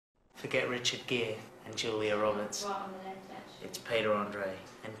Forget Richard Gere and Julia Roberts. It's Peter Andre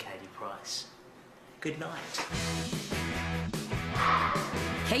and Katie Price. Good night.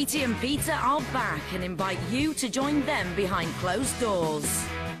 Katie and Peter are back and invite you to join them behind closed doors.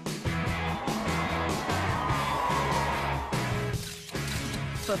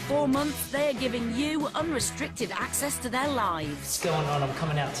 For 4 months, they're giving you unrestricted access to their lives. What's going on? I'm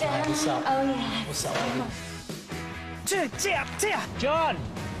coming out tonight. What's up? Oh, yeah. What's up, baby? John!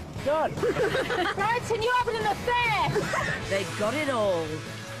 John! Brighton, you're having an affair! They've got it all.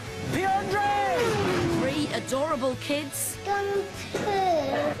 Andre! 3 adorable kids.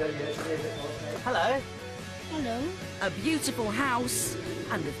 Hello. Hello. A beautiful house.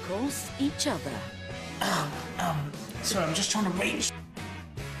 And, of course, each other. Sorry, I'm just trying to reach.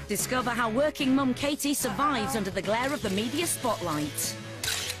 Discover how working mum Katie survives under the glare of the media spotlight.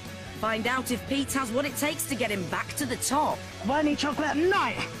 Find out if Pete has what it takes to get him back to the top. Have I any chocolate at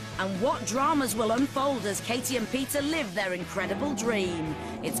night? And what dramas will unfold as Katie and Peter live their incredible dream.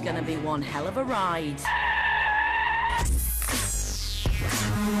 It's going to be one hell of a ride.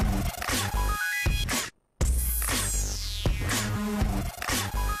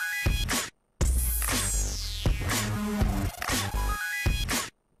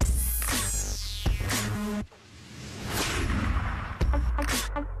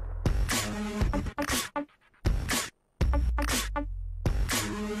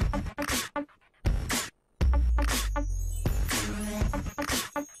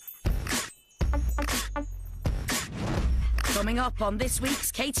 Coming up on this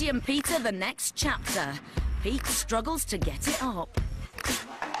week's Katie and Peter, the next chapter. Pete struggles to get it up.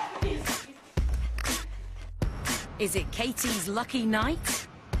 Is it Katie's lucky night?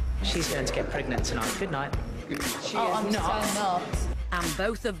 She's going to get pregnant tonight. Good night. I'm not. And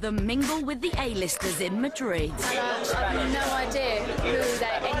both of them mingle with the A-listers in Madrid. I've no idea who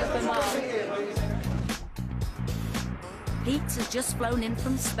any of them are. Pete has just flown in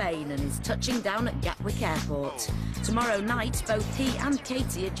from Spain and is touching down at Gatwick Airport. Tomorrow night, both he and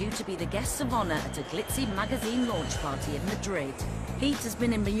Katie are due to be the guests of honour at a glitzy magazine launch party in Madrid. Pete has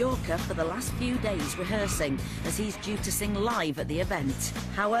been in Mallorca for the last few days rehearsing, as he's due to sing live at the event.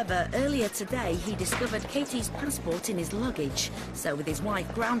 However, earlier today, he discovered Katie's passport in his luggage. So with his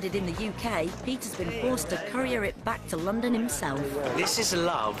wife grounded in the UK, Pete has been forced to courier it back to London himself. This is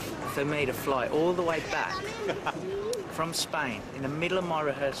love for me to fly all the way back from Spain in the middle of my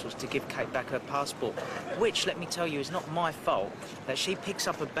rehearsals to give Kate back her passport, which, let me tell you, is not my fault that she picks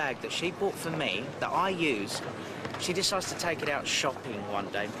up a bag that she bought for me, that I use. She decides to take it out shopping one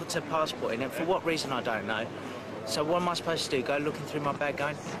day and puts her passport in it. For what reason, I don't know. So what am I supposed to do? Go looking through my bag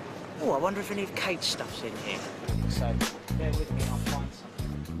going, oh, I wonder if any of Kate's stuff's in here. So bear with me, I'll find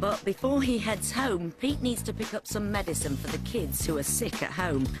something. But before he heads home, Pete needs to pick up some medicine for the kids who are sick at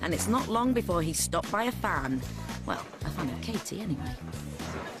home. And it's not long before he's stopped by a fan. Well, a fan of Katie, anyway.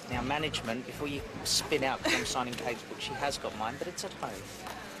 Now, management, before you spin out because I'm signing Kate's book, she has got mine, but it's at home.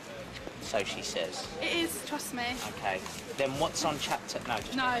 So she says. It is, trust me. Okay. Then what's on chapter? No,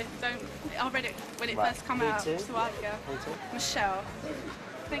 just No, don't. I read it when it first came out. too? Just a while ago. Michelle,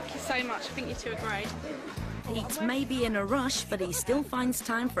 thank you so much. I think you two are great. Pete may be in a rush, but he still finds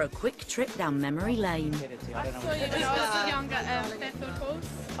time for a quick trip down memory lane. I saw you when I was younger at Fairfield Halls,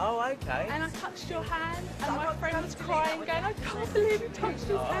 Oh, okay. and I touched your hand, and my friend was crying, going, I can't believe you touched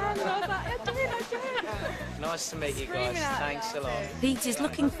his hand. And I was like, I did. Nice to meet you guys. Screaming out Thanks a loud, lot. Pete is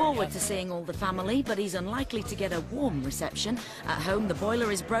looking forward to seeing all the family, but he's unlikely to get a warm reception. At home, the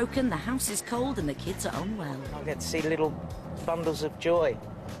boiler is broken, the house is cold, and the kids are unwell. I get to see little bundles of joy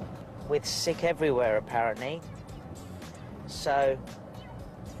with sick everywhere, apparently. So,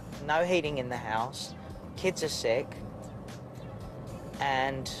 no heating in the house, kids are sick,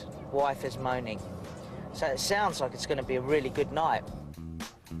 and wife is moaning. So it sounds like it's going to be a really good night.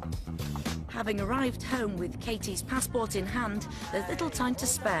 Having arrived home with Katie's passport in hand, there's little time to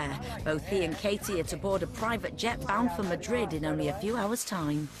spare. Both he and Katie are to board a private jet bound for Madrid in only a few hours'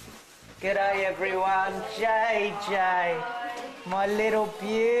 time. G'day everyone, JJ, my little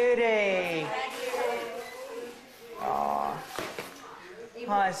beauty. Oh.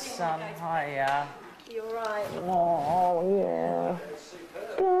 Hi son, hiya. You're right. Oh yeah.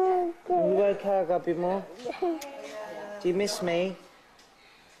 You okay, I got a bit more? Do you miss me?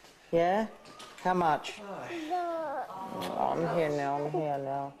 Yeah? How much? Oh, I'm here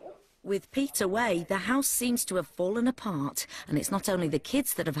now. With Pete away, the house seems to have fallen apart, and it's not only the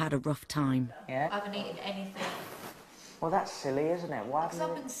kids that have had a rough time. Yeah? I haven't eaten anything. Well, that's silly, isn't it? Why Because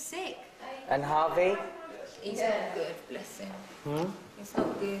I've been sick. And Harvey? He's not good, bless him. He's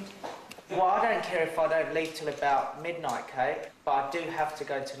not good. Well, I don't care if I don't leave till about midnight, Kate, but I do have to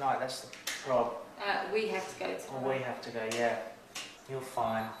go tonight, that's the problem. We have to go tonight. Oh, we have to go, yeah. You're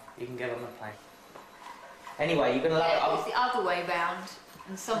fine. You can get on the plane. Anyway, you're going to love it. It's the other way round,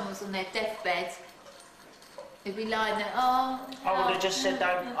 and someone's on their deathbed. They'd be lying there, oh... I would have just said,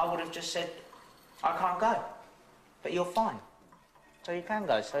 don't... I would have just said, I can't go. But you're fine. So you can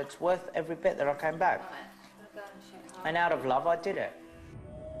go, so it's worth every bit that I came back. And out of love, I did it.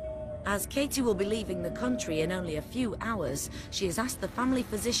 As Katie will be leaving the country in only a few hours, she has asked the family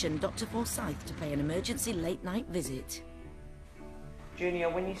physician, Dr. Forsyth, to pay an emergency late-night visit. Junior,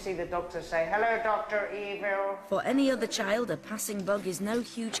 when you see the doctor, say, hello, Dr. Evil. For any other child, a passing bug is no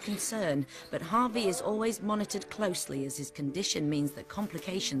huge concern, but Harvey is always monitored closely as his condition means that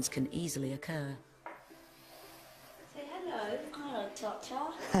complications can easily occur. Say hello. Hello, doctor.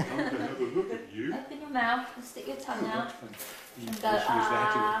 Look at you. Open your mouth and stick your tongue out. You And go,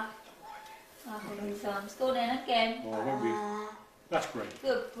 hold on his arms. Go then again. Oh, won't we? That's great.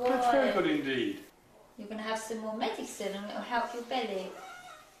 Good boy. That's very good indeed. You're going to have some more medicine and it'll help your belly.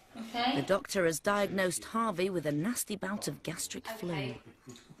 Okay? The doctor has diagnosed Harvey with a nasty bout of gastric flu. Okay.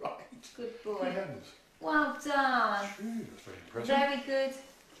 Right. Good boy. Good heavens. Well done. Gee, that's very impressive. Very good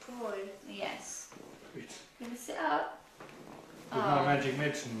boy. Yes. Great. You want to sit up? With my magic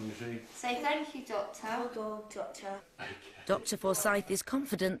medicine, you see. Say thank you, doctor. Hold on, doctor. Dr. Forsyth is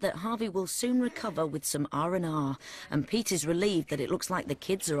confident that Harvey will soon recover with some R&R, and Pete is relieved that it looks like the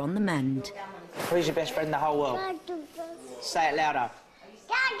kids are on the mend. Who's your best friend in the whole world? Say it louder.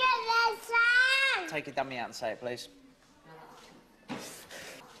 Take your dummy out and say it, please.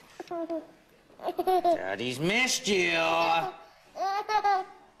 Daddy's missed you.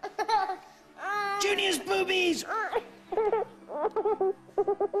 Junior's boobies!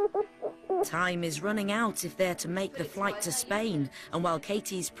 Time is running out if they're to make the flight to Spain, and while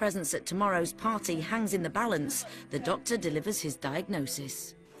Katie's presence at tomorrow's party hangs in the balance, the doctor delivers his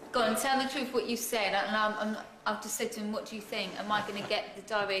diagnosis. Go on, tell the truth what you said, and I've just said to him, what do you think? Am I going to get the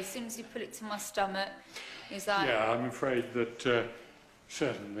diarrhea? As soon as you put it to my stomach, he's like... Yeah, I'm afraid that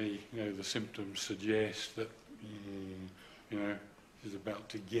certainly, you know, the symptoms suggest that, you know, he's about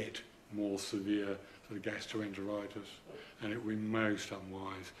to get more severe for the gastroenteritis, and it would be most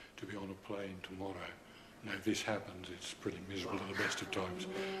unwise to be on a plane tomorrow. Now, if this happens, it's pretty miserable at the best of times,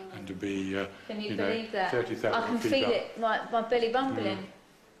 and to be, Can you know, believe that? 30,000 I can feet feel up. it, my belly rumbling.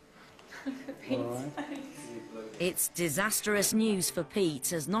 All right. It's disastrous news for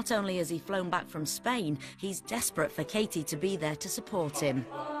Pete, as not only has he flown back from Spain, he's desperate for Katie to be there to support him.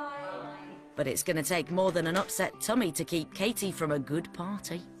 But it's going to take more than an upset tummy to keep Katie from a good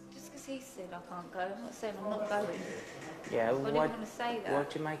party. Just because he said I can't go, I'm not saying I'm not going. Yeah, I didn't want to say that.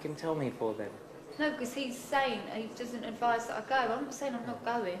 What'd you make him tell me for then? No, because he's saying he doesn't advise that I go. I'm not saying I'm not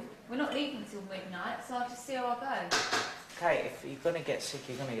going. We're not leaving until midnight, so I'll just see how I go. Okay, if you're going to get sick,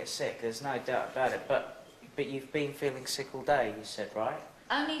 you're going to get sick. There's no doubt about it. But you've been feeling sick all day, you said, right?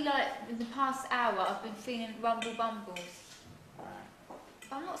 Only like in the past hour I've been feeling rumble bumbles.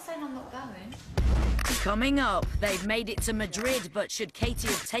 I'm not saying I'm not going. Coming up, they've made it to Madrid, but should Katie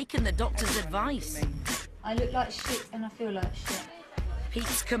have taken the doctor's advice? I look like shit and I feel like shit.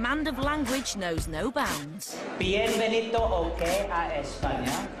 Pete's command of language knows no bounds. Bienvenido, okay, a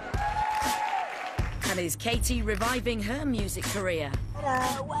España. And is Katie reviving her music career?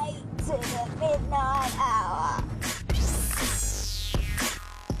 Wait till the midnight hour.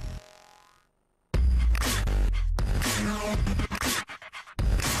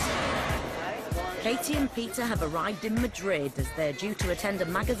 Katie and Peter have arrived in Madrid as they're due to attend a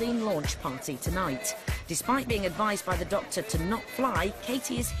magazine launch party tonight. Despite being advised by the doctor to not fly,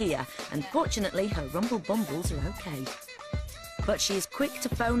 Katie is here, and fortunately her rumble bumbles are okay. But she is quick to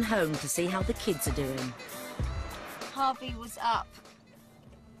phone home to see how the kids are doing. Harvey was up,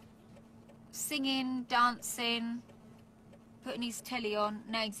 singing, dancing, putting his telly on.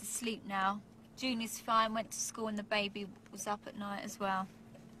 Now he's asleep now. Junior's fine, went to school, and the baby was up at night as well.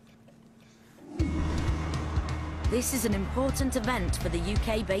 This is an important event for the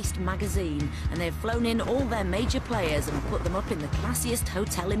UK-based magazine, and they've flown in all their major players and put them up in the classiest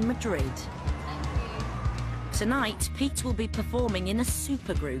hotel in Madrid. Tonight, Pete will be performing in a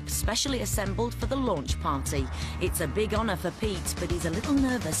supergroup specially assembled for the launch party. It's a big honour for Pete, but he's a little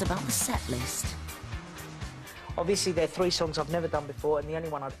nervous about the set list. Obviously, there are 3 songs I've never done before, and the only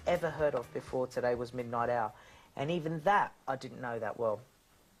one I've ever heard of before today was Midnight Hour. And even that, I didn't know that well.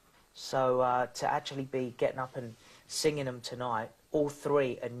 So to actually be getting up and singing them tonight, all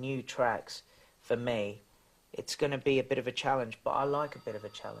 3 are new tracks for me. It's going to be a bit of a challenge, but I like a bit of a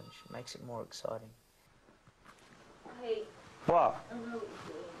challenge. It makes it more exciting. Hey, What? I know what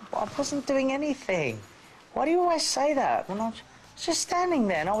you're doing. Well, I wasn't doing anything. Why do you always say that? When I was just standing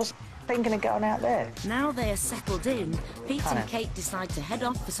there and I was thinking of going out there. Now they are settled in, Pete and Kate decide to head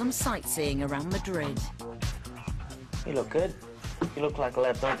off for some sightseeing around Madrid. You look good. You look like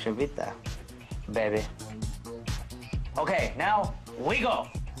La Dolce Vita, baby. Okay, now we go.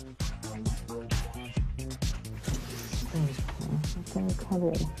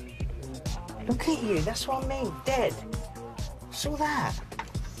 Look at you, that's what I mean, dead. Saw that.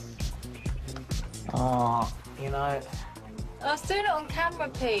 Oh, you know. I was doing it on camera,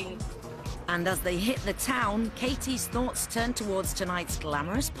 Pete. And as they hit the town, Katie's thoughts turn towards tonight's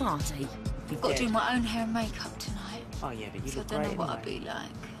glamorous party. I've got to do my own hair and makeup tonight. Oh yeah, but you So I look don't know great what anyway. I'll be like.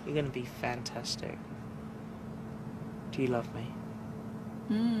 You're gonna be fantastic. Do you love me?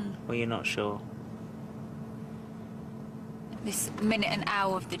 Or you're not sure? This minute and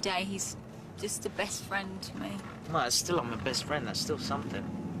hour of the day, he's just the best friend to me. Well, it's still, I'm my best friend. That's still something.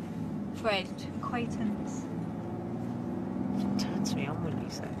 Friend, acquaintance. Turns me on when you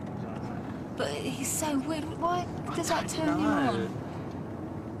say it. But he's so weird. Why does that turn you No. on?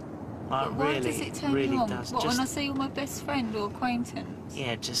 Like, Why really, does it turn really you on? does. What, Just, when I say you're my best friend or acquaintance?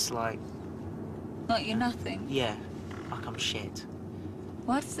 yeah, just like, Like you're nothing? yeah, like I'm shit.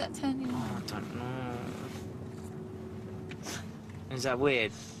 Why does that turn you Oh, on? I don't know. Is that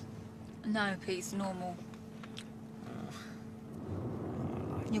weird? No, Pete, it's normal.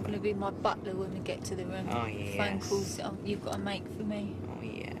 You're going to be my butler when we get to the room. Oh, Phone yes. calls that you've got to make for me. Oh,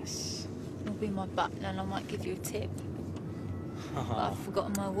 yes. You'll be my butler and I might give you a tip. But I've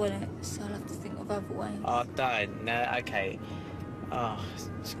forgotten my wallet, so I'll have to think of other ways. Oh, don't. No, okay. Oh,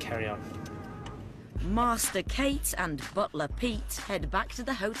 just carry on. Master Kate and butler Pete head back to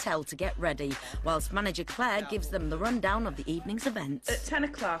the hotel to get ready, whilst manager Claire gives them the rundown of the evening's events. At 10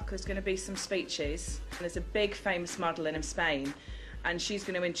 o'clock, there's going to be some speeches. There's a big famous model in Spain, and she's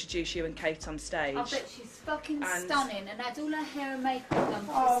going to introduce you and Kate on stage. I bet she's fucking And- stunning and had all her hair and makeup done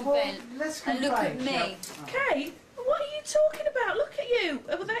for Oh, this well, event. let's And look at complain. me. Kate, what are you talking about? Look at you.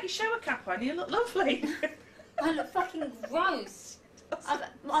 Without your shower cap on, you look lovely. I look fucking gross.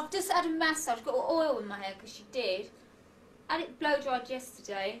 I've just had a massage, got oil in my hair because she did. Had it blow dried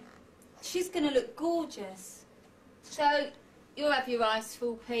yesterday. She's going to look gorgeous. So, you'll have your eyes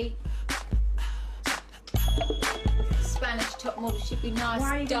full, Pete. Spanish top model should be Why are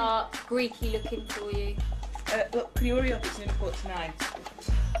nice, you dark, Greeky looking for you. Look, can you hurry up? It's nearly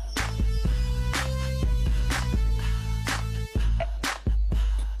 8:45.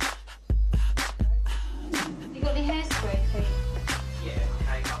 You got any hairspray, Pete? Yeah,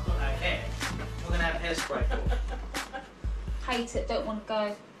 okay, I've got no hair. We're going to have hairspray for. Hate it, don't want to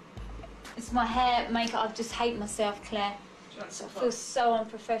go. It's my hair, makeup, I just hate myself, Claire. I feel so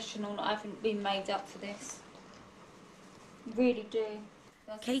unprofessional that I haven't been made up for this. Really do.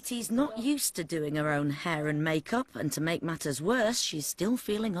 Katie's not used to doing her own hair and makeup, and to make matters worse, she's still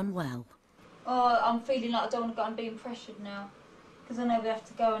feeling unwell. Oh, I'm feeling like I don't want to go and being pressured now. Because I know we have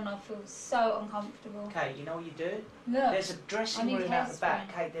to go and I feel so uncomfortable. Okay, you know what you do? Look, There's a I dressing need room out the back.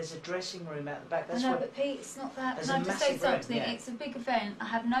 hairspray. Kate, there's a dressing room out the back. I That's know, what... but Pete, it's not that. There's Can a I just say massive room, something? yeah. It's a big event. I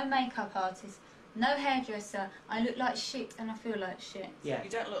have no makeup artist, no hairdresser. I look like shit and I feel like shit. Yeah. You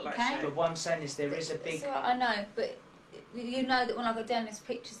don't look like Okay. shit. But what I'm saying is there is a big... It's all right, I know, but you know that when I go down, there's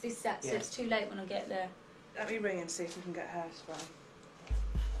pictures, this, that, so Yeah. it's too late when I get there. Let me ring and see if we can get hairspray.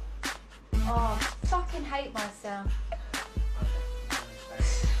 Oh, I fucking hate myself.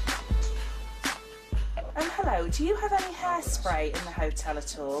 Hello, do you have any hairspray in the hotel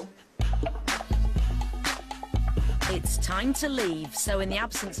at all? It's time to leave, so in the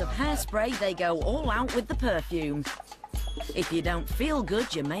absence of hairspray, they go all out with the perfume. If you don't feel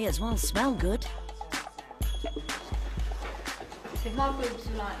good, you may as well smell good. If my boobs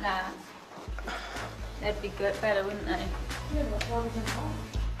were like that, they'd be good, better, wouldn't they?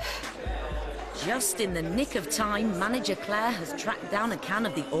 Just in the nick of time, manager Claire has tracked down a can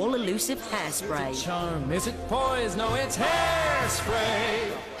of the all-elusive hairspray. Charm, is it poison? No, it's hairspray.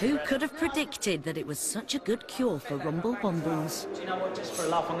 Who could have predicted that it was such a good cure for rumble bumbles? Do you know what? Just for a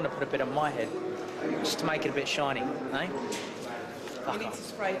laugh, I'm going to put a bit on my head. Just to make it a bit shiny, eh? You need to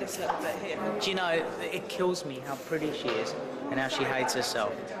spray this little bit here. Do you know, it kills me how pretty she is and how she hates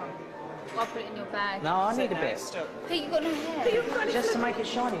herself. I'll put it in your bag. No, I need a No, bit. stop. Pete, you've got no hair. But you've got it. Just to make it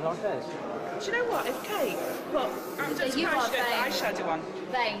shiny like hers. Do you know what? If Kate put You are eyeshadow on.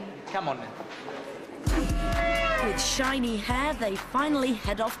 Vain. Come on then. With shiny hair, they finally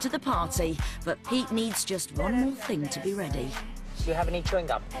head off to the party, but Pete needs just one more thing to be ready. Do you have any chewing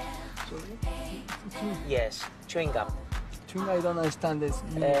gum? Yes, chewing gum. Chewing, I don't understand this.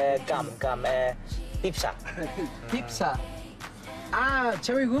 Gum, pizza. Pizza. Ah,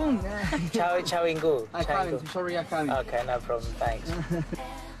 Chawigung. Chawingu. I can't. Sorry, I can't. Okay, no problem, thanks.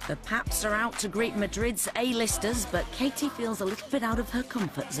 The Paps are out to greet Madrid's A-listers, but Katie feels a little bit out of her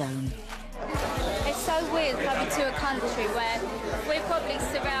comfort zone. It's so weird coming to a country where we're probably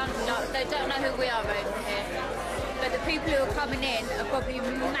surrounded, they don't know who we are over here. But the people who are coming in are probably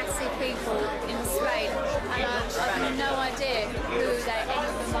massive people in Spain, and I have no idea who any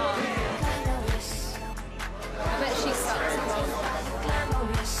of them are. I bet she's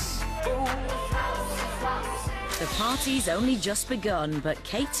The party's only just begun, but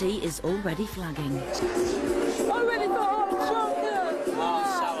Katie is already flagging. I'm ready for hot chocolate! Oh,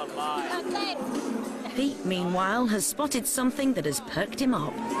 so am I. Pete, meanwhile, has spotted something that has perked him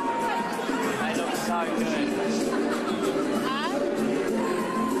up. They look so good.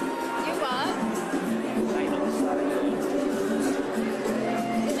 You what? They look so good.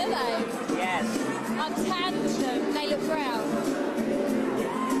 Do they? Yes. I'm tanned them, they look brown.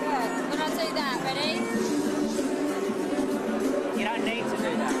 When I do that, ready? You don't need to do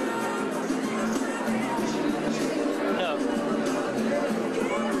that. Look.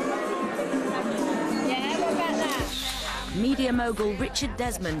 Yeah, what about that? Media mogul Richard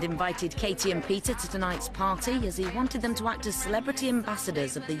Desmond invited Katie and Peter to tonight's party as he wanted them to act as celebrity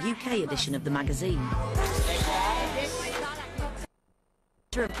ambassadors of the UK edition of the magazine.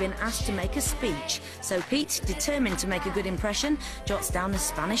 Have been asked to make a speech, so Pete, determined to make a good impression, jots down the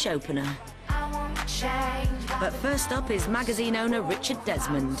Spanish opener. But first up is magazine owner Richard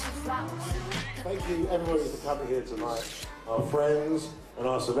Desmond. Thank you everybody for coming here tonight. Our friends and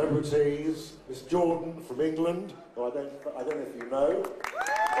our celebrities. Miss Jordan from England, who I don't know if you know.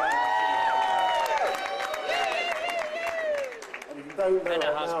 And if you don't know her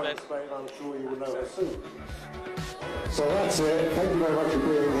now in Spain, I'm sure you will know her soon. So that's it. Thank you very much for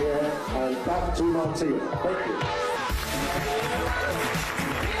being here. And back to Martina. Thank you.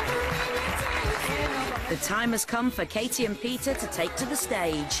 The time has come for Katie and Peter to take to the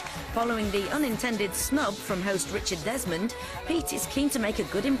stage. Following the unintended snub from host Richard Desmond, Pete is keen to make a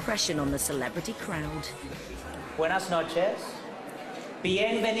good impression on the celebrity crowd. Buenas noches.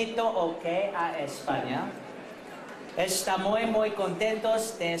 Bienvenido okay a España. Estamos muy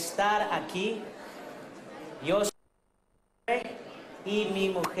contentos de estar aquí. Yo soy y mi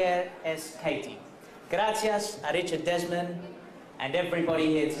mujer es Katie. Gracias a Richard Desmond and everybody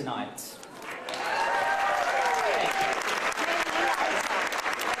here tonight.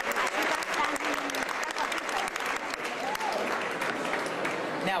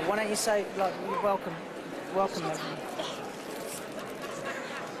 Now, why don't you say, like, welcome everyone.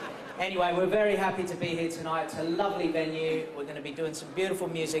 Anyway, we're very happy to be here tonight. It's a lovely venue. We're going to be doing some beautiful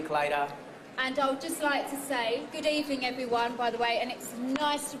music later. And I would just like to say good evening, everyone, by the way, and it's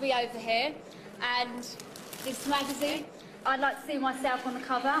nice to be over here. And this magazine, I'd like to see myself on the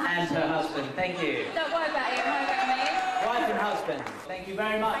cover. And her husband, thank you. Don't worry about it, worry about me. Wife and husband, thank you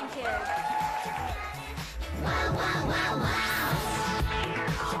very much. Thank you.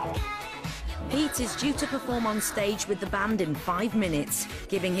 Pete is due to perform on stage with the band in 5 minutes,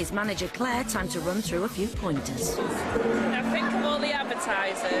 giving his manager Claire time to run through a few pointers. Now think of all the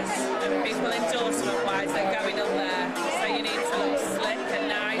advertisers and people endorsement-wise that are going up there. So you need to look slick and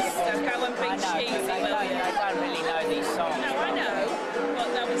nice. Don't go and be cheesy, will you? I don't really know these songs. No, I know, but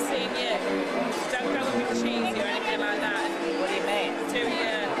they'll be seeing you. Don't go and be cheesy or anything like that. What do you mean? Do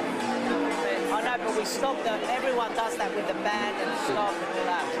you? I know, but we stopped that. Everyone does that with the band and stop and all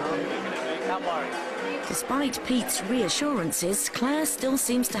that. Don't worry. Despite Pete's reassurances, Claire still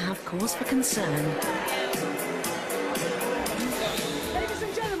seems to have cause for concern. Ladies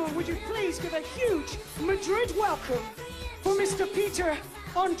and gentlemen, would you please give a huge Madrid welcome for Mr. Peter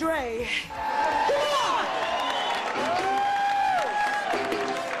Andre. Come on!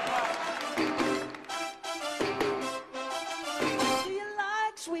 Do you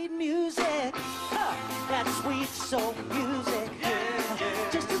like sweet music? That sweet soul music.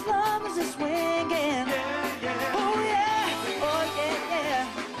 Just as long as it's swinging. Oh yeah,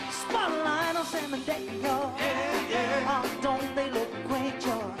 Spotlight on Sam and Dale. Oh, don't they look great,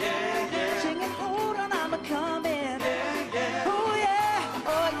 George? Singing, hold on, I'm a-coming. Oh yeah,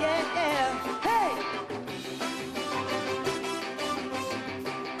 hey!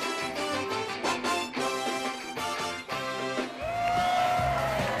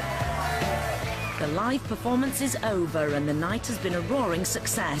 The live performance is over and the night has been a roaring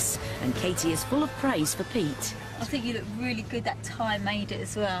success, and Katie is full of praise for Pete. I think you look really good. That tie made it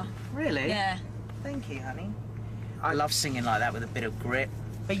as well. Really? Yeah. Thank you, honey. I love singing like that with a bit of grit.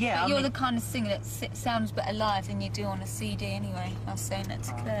 But yeah, But you're the kind of singer that sounds better live than you do on a CD anyway. I was saying that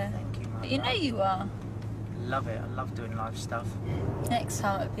to Claire. Thank you, But you know you are. Love it. I love doing live stuff. Next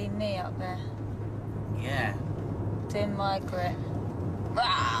time it'll be me up there, Yeah. doing my grit.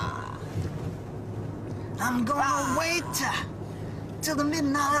 I'm gonna wait till the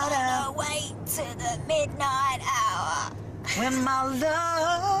midnight hour. Wait till the midnight hour. When my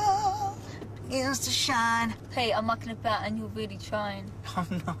love begins to shine. Pete, I'm mucking about and you're really trying.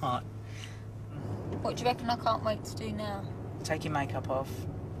 I'm not. What do you reckon I can't wait to do now? Take your makeup off,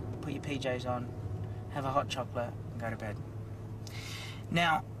 put your PJs on, have a hot chocolate, and go to bed.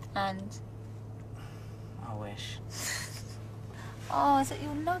 Now... And? I wish. Oh, is it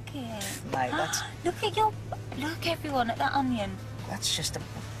your nugget? Mate, that's... Look everyone at that onion. That's just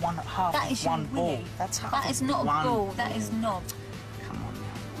half That is of one your ball. willy. That's half That of is not a one ball, that is knob. Come on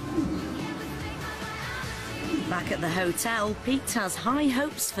now. Back at the hotel, Pete has high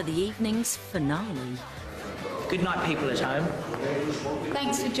hopes for the evening's finale. Good night, people at home.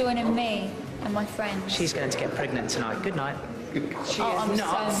 Thanks for joining me and my friends. She's going to get pregnant tonight. Good night. I'm so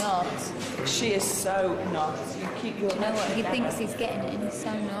not. She is so not. You keep your... Do you know what? He thinks he's getting it and he's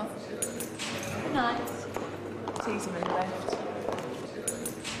so not. Good night. Tease him and left.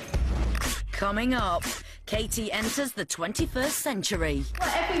 Coming up, Katie enters the 21st century.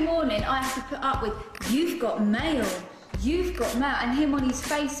 Well, every morning I have to put up with, you've got mail, and him on his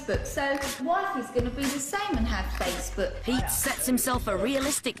Facebook. So wife is going to be the same and have Facebook. Pete sets himself a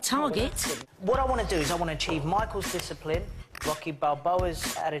realistic target. What I want to do is I want to achieve Michael's discipline, Rocky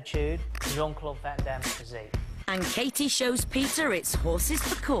Balboa's attitude, Jean-Claude Van Damme's physique. And Katie shows Peter it's horses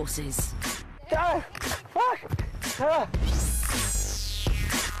for courses. Go! Fuck!